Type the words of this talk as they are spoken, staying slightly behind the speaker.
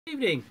Good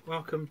evening,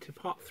 welcome to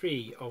part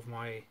 3 of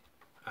my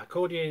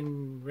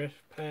accordion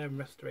repair and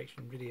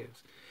restoration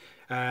videos.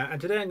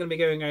 And today I'm going to be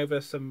going over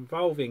some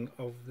valving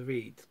of the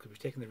reeds, because we've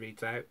taken the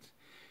reeds out,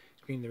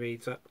 cleaned the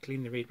reeds up,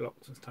 cleaned the reed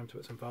blocks, and it's time to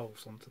put some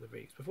valves onto the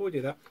reeds. Before we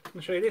do that, I'm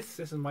going to show you this.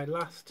 This is my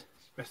last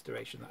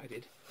restoration that I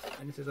did,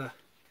 and this is a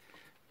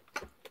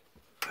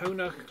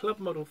Hohner Club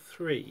Model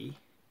 3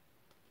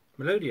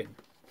 Melodeon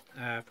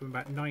from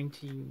about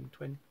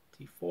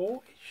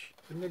 1924-ish,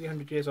 so nearly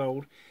 100 years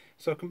old.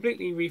 So I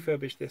completely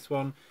refurbished this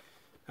one,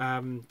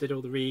 did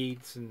all the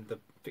reeds and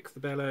fixed the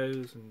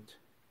bellows and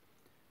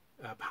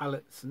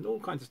pallets and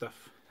all kinds of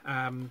stuff.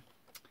 And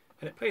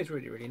it plays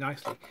really, really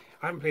nicely.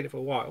 I haven't played it for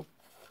a while,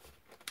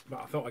 but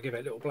I thought I'd give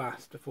it a little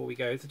blast before we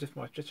go. So just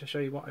to show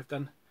you what I've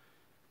done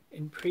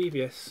in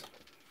previous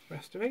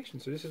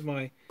restorations. So this is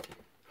my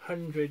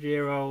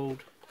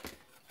 100-year-old,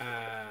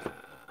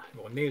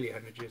 well, nearly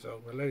 100 years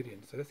old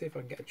Melodeon. So let's see if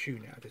I can get a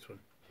tune out of this one.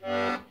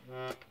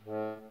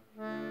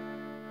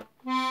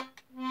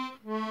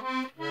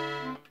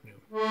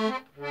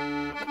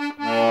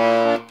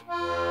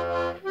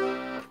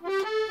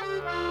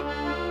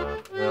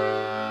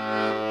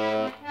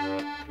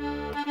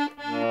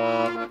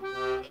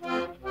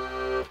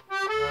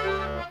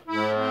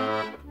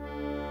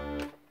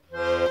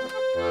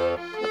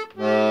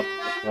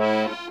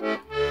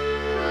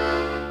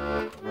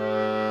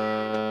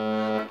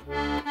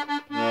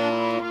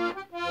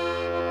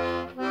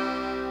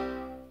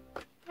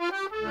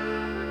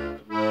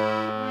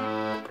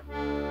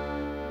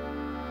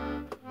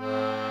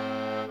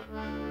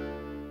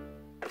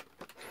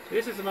 So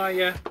this is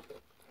my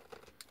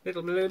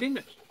little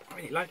Melodeon. I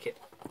really like it.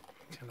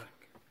 It's kind of a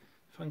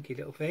funky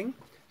little thing.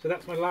 So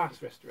that's my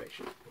last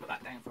restoration. Put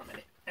that down for a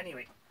minute.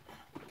 Anyway,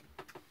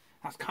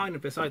 that's kind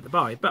of beside the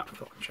by, but I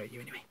thought I'd show you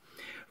anyway.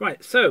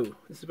 Right, so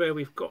this is where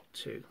we've got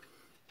to.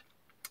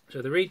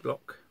 So the reed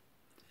block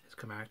has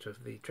come out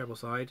of the treble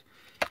side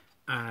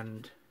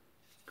and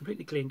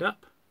completely cleaned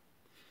up.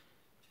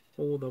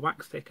 All the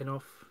wax taken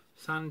off,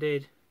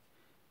 sanded,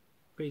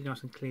 really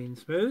nice and clean,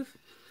 smooth.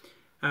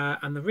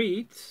 And the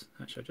reeds,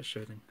 actually I'll just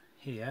show them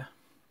here.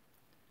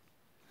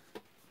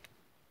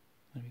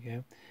 There we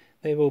go.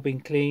 They've all been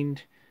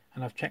cleaned,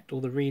 and I've checked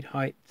all the reed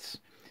heights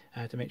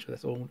to make sure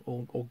that's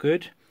all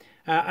good.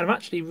 And I've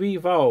actually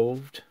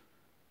revolved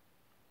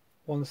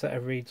one set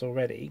of reeds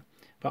already,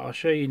 but I'll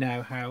show you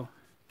now how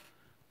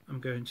I'm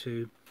going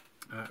to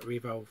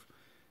revolve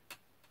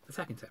the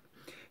second set.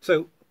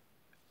 So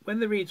when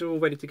the reeds are all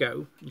ready to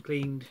go and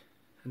cleaned,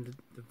 and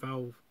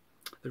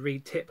the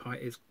reed tip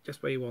height is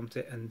just where you want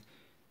it, and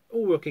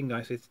all working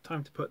nicely, it's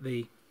time to put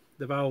the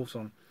valves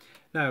on.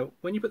 Now,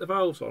 when you put the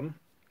valves on,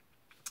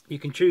 you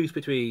can choose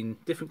between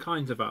different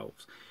kinds of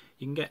valves.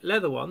 You can get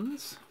leather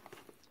ones.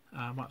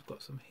 I've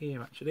got some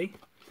here actually.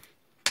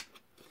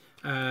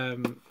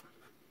 So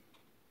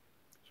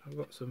I've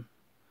got some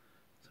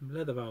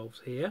leather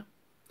valves here,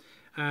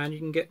 and you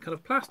can get kind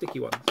of plasticky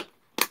ones.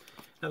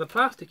 Now the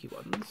plasticky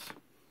ones,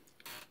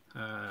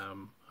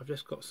 I've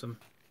just got some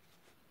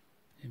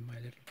in my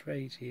little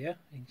trays here.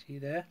 You can see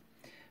there.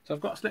 So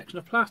I've got a selection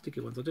of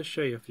plasticky ones. I'll just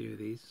show you a few of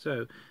these.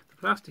 So the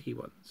plasticky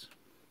ones,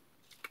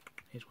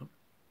 here's one.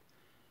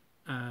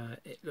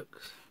 It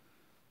looks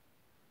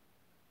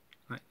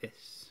like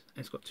this.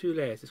 It's got two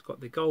layers. It's got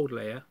the gold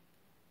layer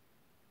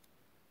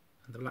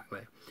and the black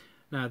layer.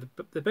 Now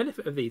the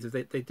benefit of these is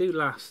they do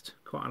last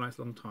quite a nice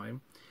long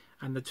time,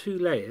 and the two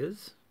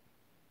layers,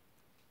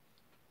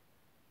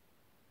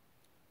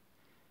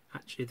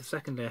 actually the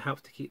second layer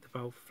helps to keep the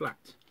valve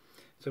flat.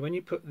 So when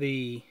you put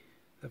the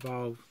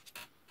valve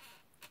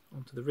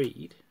onto the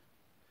reed,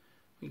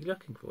 what you're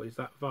looking for is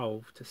that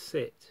valve to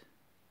sit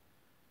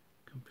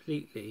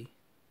completely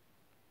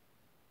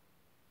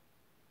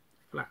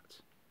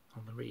flat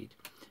on the reed.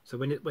 So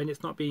when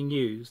it's not being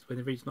used, when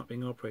the reed's not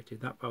being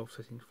operated, that valve's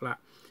sitting flat,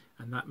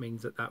 and that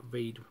means that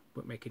reed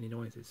won't make any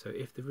noises. So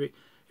if the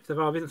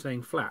valve isn't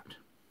staying flat,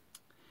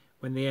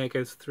 when the air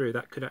goes through,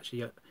 that could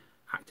actually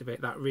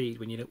activate that reed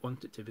when you don't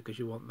want it to, because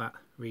you want that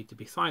reed to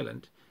be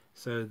silent.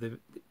 So the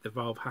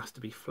valve has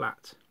to be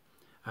flat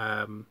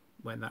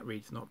when that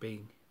reed's not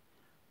being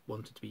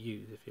wanted to be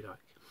used, if you like.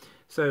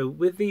 So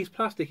with these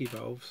plasticky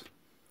valves,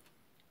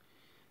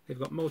 they've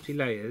got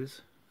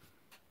multi-layers.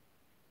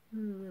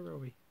 Where are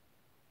we?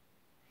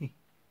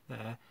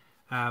 There,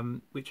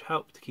 which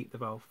help to keep the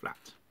valve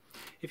flat.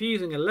 If you're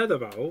using a leather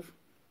valve,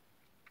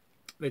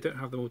 they don't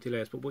have the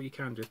multi-layers, but what you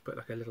can do is put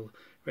like a little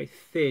very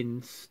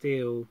thin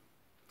steel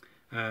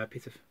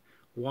piece of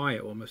wire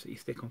almost that you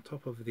stick on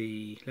top of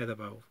the leather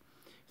valve.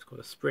 It's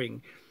called a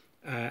spring.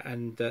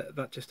 And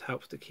that just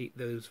helps to keep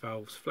those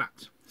valves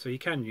flat. So you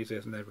can use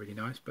those and they're really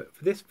nice, but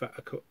for this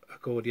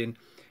accordion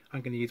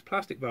I'm going to use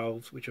plastic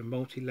valves which are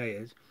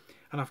multi-layers,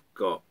 and I've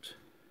got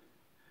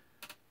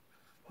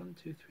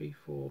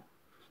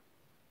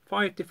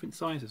 5 different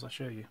sizes. I'll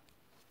show you.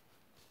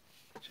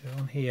 So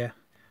on here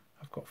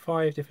I've got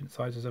 5 different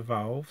sizes of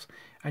valves,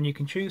 and you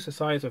can choose the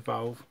size of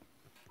valve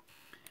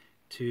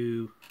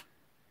to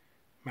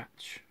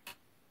match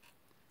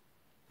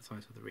the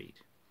size of the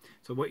reed.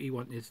 So what you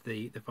want is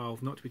the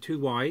valve not to be too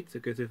wide, so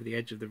it goes over the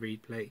edge of the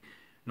reed plate,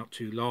 not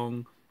too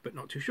long, but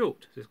not too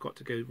short. So it's got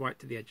to go right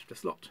to the edge of the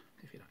slot,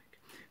 if you like.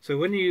 So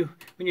when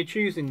you're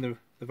choosing the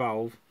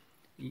valve,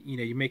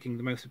 you're making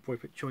the most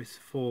appropriate choice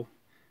for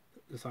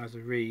the size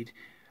of the reed.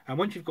 And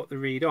once you've got the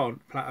reed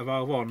on, a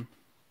valve on,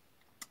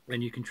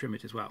 then you can trim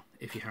it as well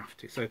if you have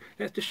to. So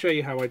let's just show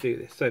you how I do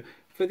this. So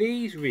for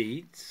these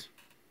reeds,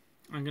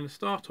 I'm going to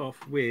start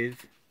off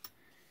with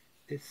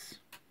this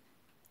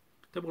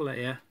double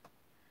layer,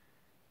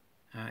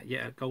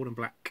 gold and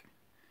black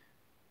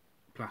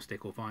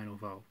plastic or vinyl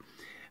valve.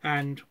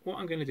 And what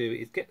I'm going to do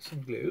is get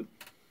some glue.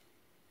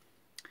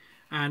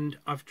 And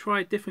I've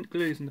tried different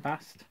glues in the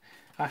past.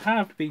 I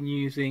have been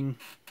using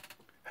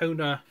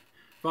Hohner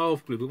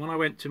valve glue, but when I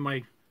went to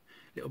my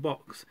little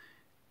box,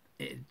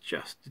 it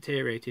just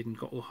deteriorated and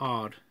got all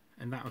hard,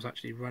 and that was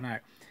actually run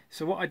out.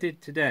 So what I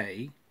did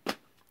today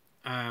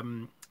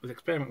was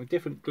experiment with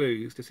different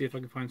glues to see if I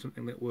could find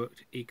something that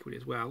worked equally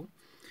as well.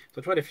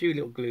 So I tried a few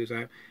little glues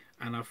out,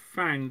 and I've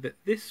found that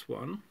this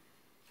one,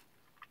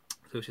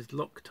 so it's just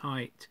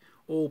Loctite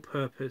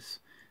all-purpose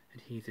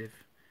adhesive,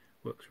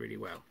 works really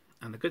well.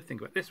 And the good thing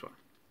about this one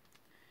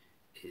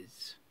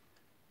is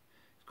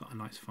it's got a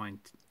nice fine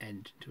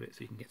end to it,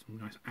 so you can get some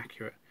nice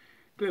accurate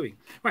gluing.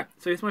 Right,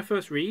 so it's my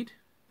first reed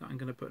that I'm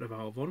going to put a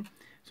valve on.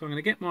 So I'm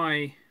going to get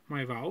my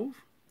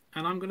valve,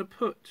 and I'm going to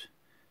put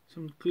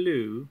some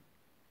glue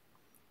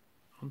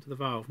onto the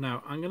valve.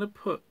 Now I'm going to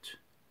put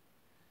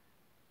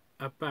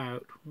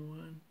about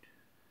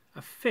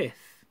a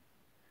fifth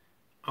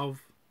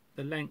of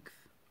the length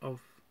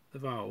of the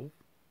valve.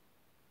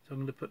 So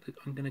I'm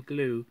going to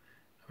glue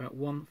about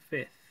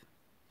 1/5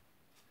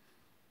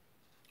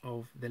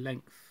 of the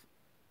length.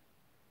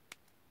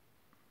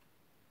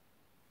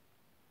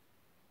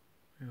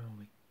 Where are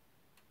we?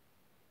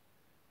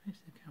 Where's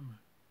the camera?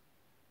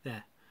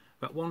 There.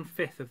 About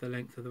 1/5 of the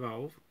length of the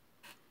valve.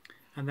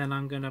 And then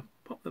I'm going to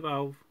pop the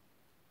valve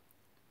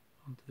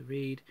onto the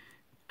reed,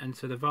 and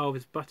so the valve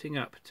is butting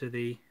up to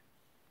the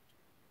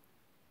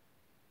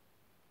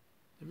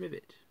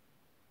rivet.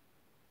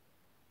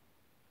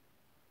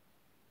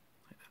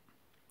 Like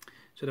that.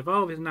 So the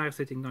valve is now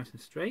sitting nice and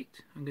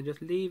straight. I'm going to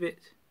just leave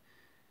it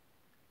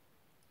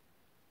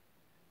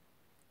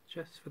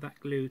just for that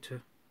glue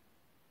to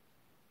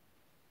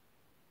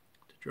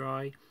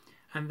dry,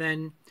 and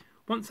then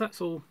once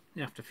that's all,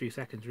 after a few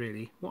seconds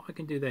really, what I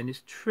can do then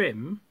is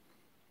trim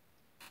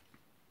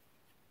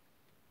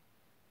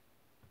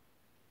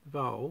the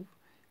valve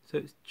so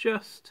it's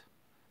just,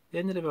 the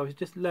end of the valve is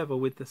just level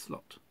with the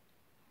slot.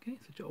 Okay,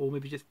 so, or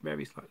maybe just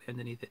very slightly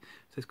underneath it,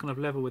 so it's kind of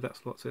level with that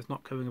slot, so it's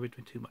not coming in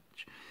between too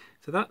much.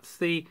 So that's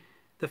the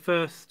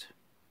first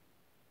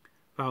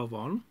valve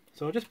on.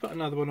 So I'll just put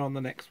another one on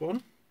the next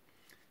one.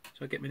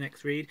 So I get my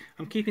next reed.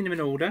 I'm keeping them in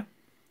order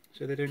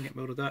so they don't get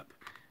muddled up,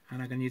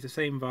 and I'm going to use the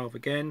same valve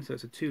again, so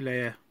it's a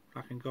 2-layer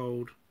black and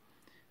gold.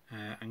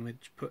 I'm going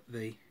to put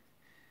the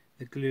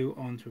glue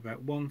onto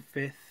about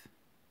 1/5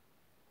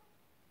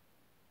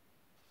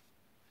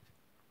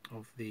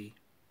 of the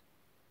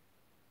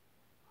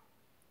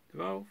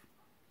valve,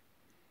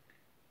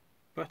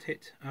 butt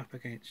it up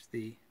against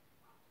the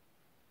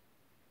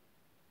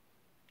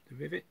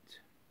rivet,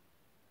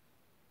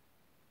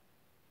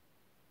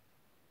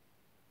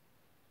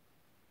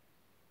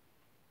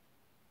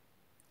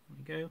 there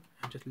we go,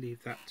 and just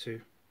leave that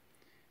to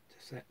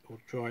set or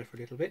dry for a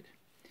little bit.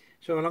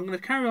 So I'm going to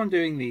carry on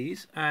doing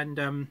these and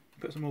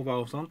put some more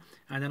valves on,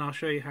 and then I'll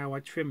show you how I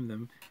trim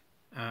them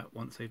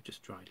once they've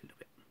just dried a little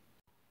bit.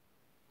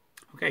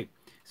 Okay,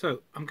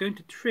 so I'm going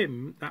to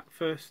trim that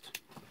first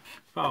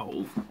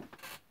valve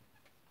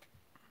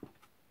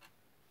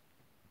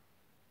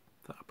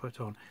that I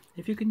put on.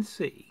 If you can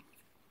see,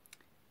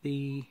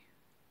 the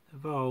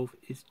valve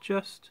is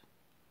just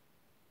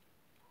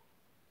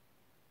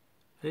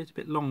a little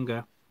bit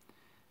longer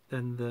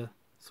than the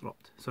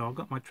slot. So I've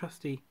got my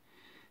trusty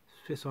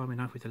Swiss Army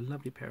knife with a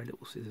lovely pair of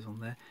little scissors on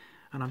there,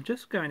 and I'm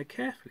just going to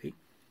carefully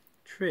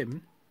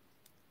trim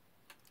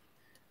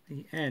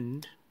the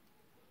end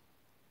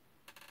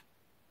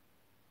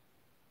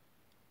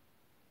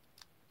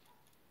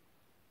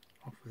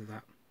off with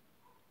that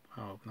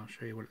valve, and I'll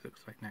show you what it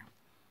looks like now.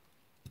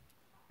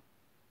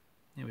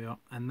 Here we are,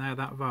 and now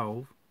that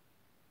valve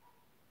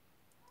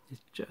is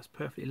just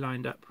perfectly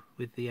lined up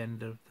with the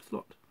end of the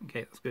slot.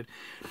 Okay, that's good.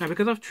 Now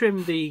because I've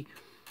trimmed the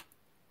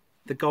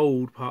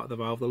gold part of the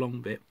valve, the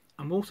long bit,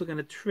 I'm also going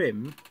to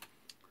trim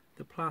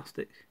the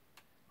plastic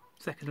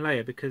second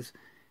layer, because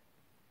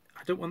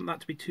I don't want that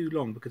to be too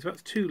long, because if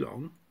that's too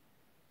long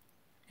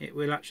it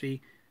will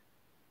actually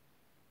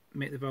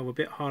make the valve a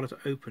bit harder to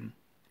open.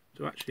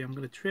 So actually I'm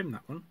going to trim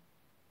that one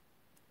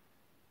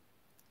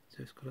so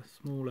it's got a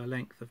smaller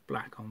length of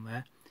black on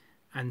there,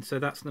 and so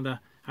that's going to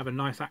have a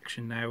nice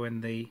action now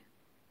when the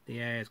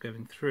air is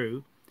going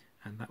through,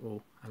 and that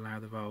will allow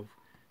the valve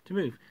to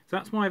move. So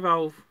that's my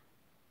valve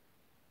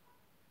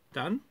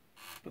done.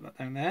 Put that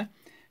down there.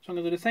 So I'm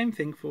going to do the same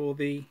thing for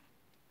the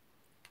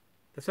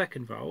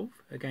second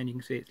valve. Again, you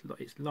can see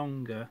it's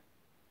longer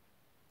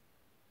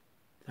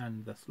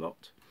than the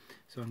slot.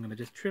 So I'm going to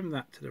just trim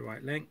that to the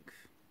right length.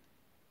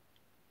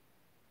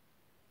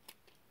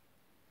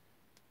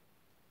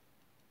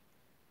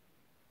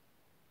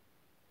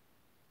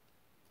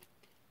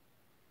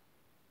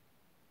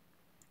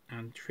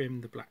 And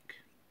trim the black.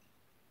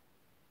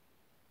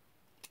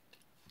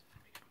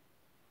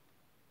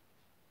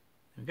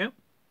 There we go.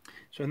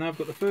 So now I've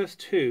got the first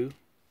two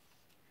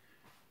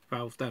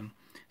valves done.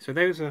 So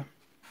those are,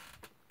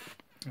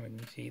 when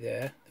you see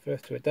there, the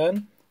first two are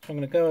done. So I'm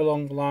going to go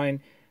along the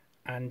line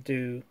and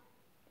do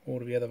all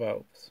of the other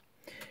valves.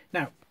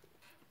 Now,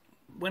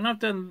 when I've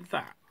done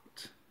that,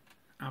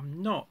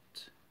 I'm not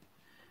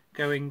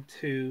going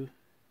to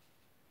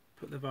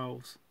put the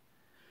valves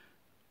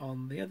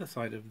on the other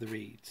side of the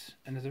reeds,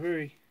 and there's a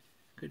very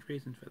good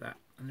reason for that.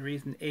 And the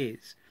reason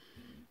is,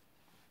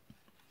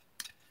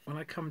 when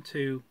I come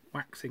to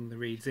waxing the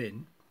reeds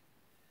in,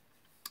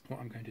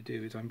 what I'm going to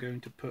do is I'm going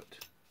to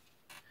put,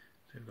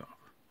 so we've got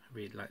a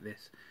reed like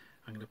this,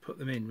 I'm going to put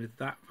them in with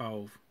that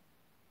valve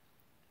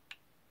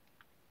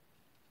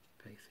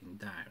facing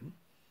down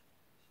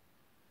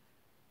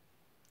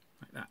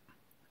like that,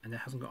 and it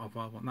hasn't got a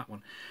valve on that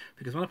one,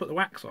 because when I put the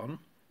wax on,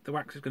 the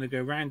wax is going to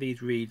go around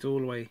these reeds all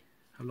the way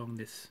along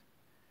this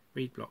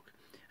reed block,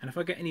 and if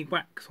I get any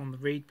wax on the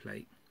reed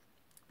plate,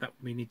 that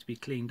may need to be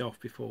cleaned off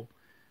before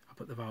I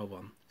put the valve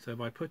on. So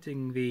by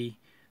putting the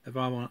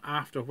valve on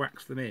after I've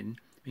waxed them in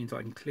means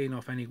I can clean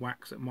off any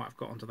wax that might have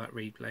got onto that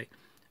reed plate,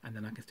 and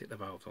then I can stick the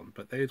valves on.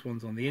 But those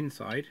ones on the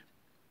inside,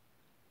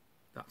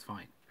 that's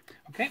fine.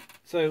 Okay,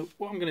 so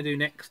what I'm going to do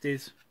next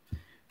is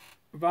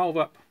valve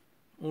up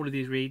all of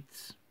these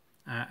reeds,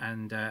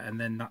 and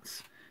then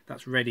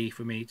that's ready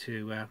for me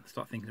to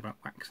start thinking about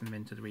waxing them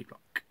into the reed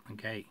block.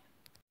 Okay,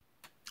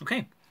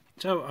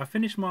 so I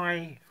finished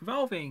my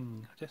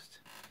valving. I'll just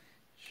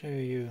show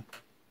you.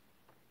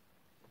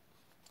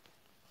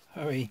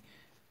 Hurry.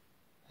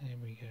 There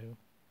we go.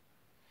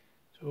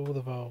 So all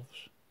the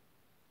valves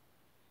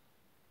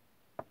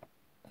are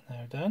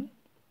now done.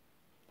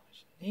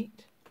 Nice and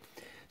neat.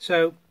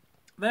 So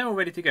they're all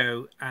ready to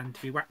go and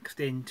to be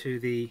waxed into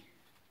the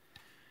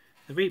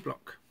reed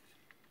block.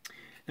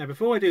 Now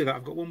before I do that,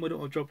 I've got one more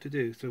little job to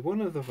do. So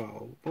one of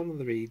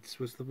the reeds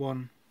was this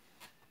one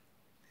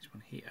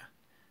here,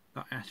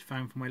 that I actually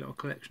found from my little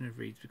collection of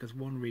reeds, because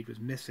one reed was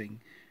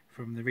missing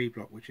from the reed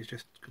block, which is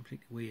just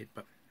completely weird,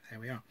 but there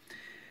we are.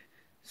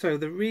 So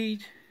the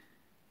reed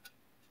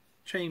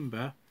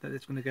chamber that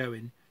it's going to go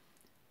in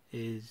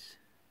is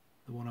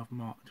the one I've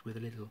marked with a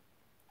little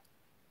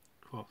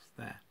cross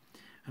there,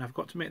 and I've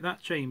got to make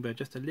that chamber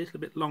just a little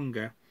bit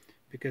longer,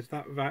 because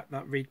that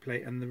reed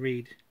plate and the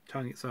reed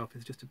tongue itself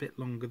is just a bit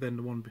longer than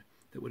the one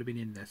that would have been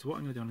in there. So what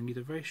I'm going to do, I'm going to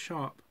use a very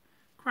sharp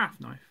craft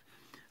knife,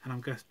 and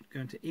I'm just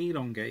going to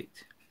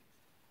elongate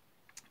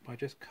by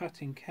just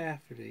cutting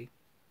carefully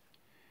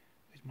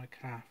with my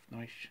craft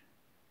knife,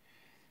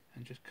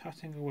 and just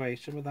cutting away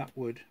some of that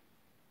wood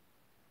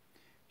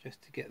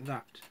just to get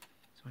that.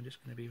 So I'm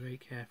just going to be very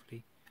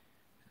carefully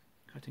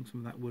cutting some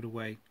of that wood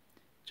away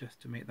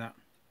just to make that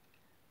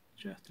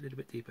just a little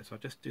bit deeper. So I'll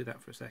just do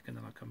that for a second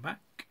and I'll come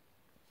back.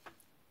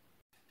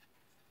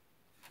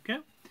 Okay,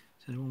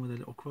 so the one with a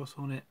little cross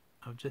on it,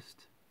 there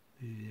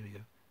we go,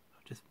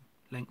 I've just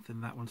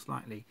lengthened that one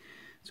slightly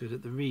so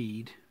that the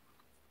reed,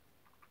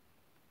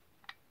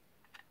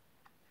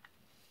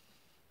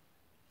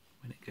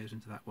 when it goes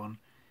into that one,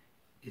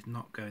 is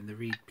not going, the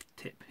reed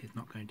tip is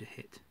not going to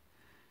hit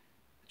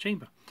the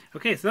chamber.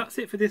 Okay, so that's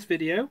it for this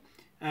video.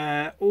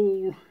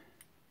 All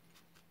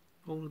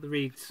of the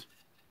reeds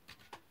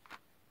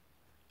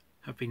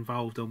have been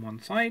valved on one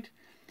side,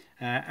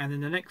 and in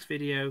the next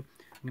video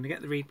I'm going to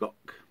get the reed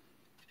block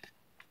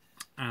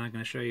and I'm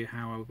going to show you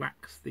how I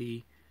wax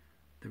the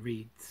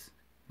reeds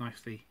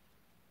nicely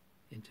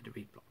into the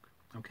reed block.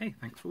 Okay,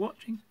 thanks for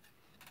watching.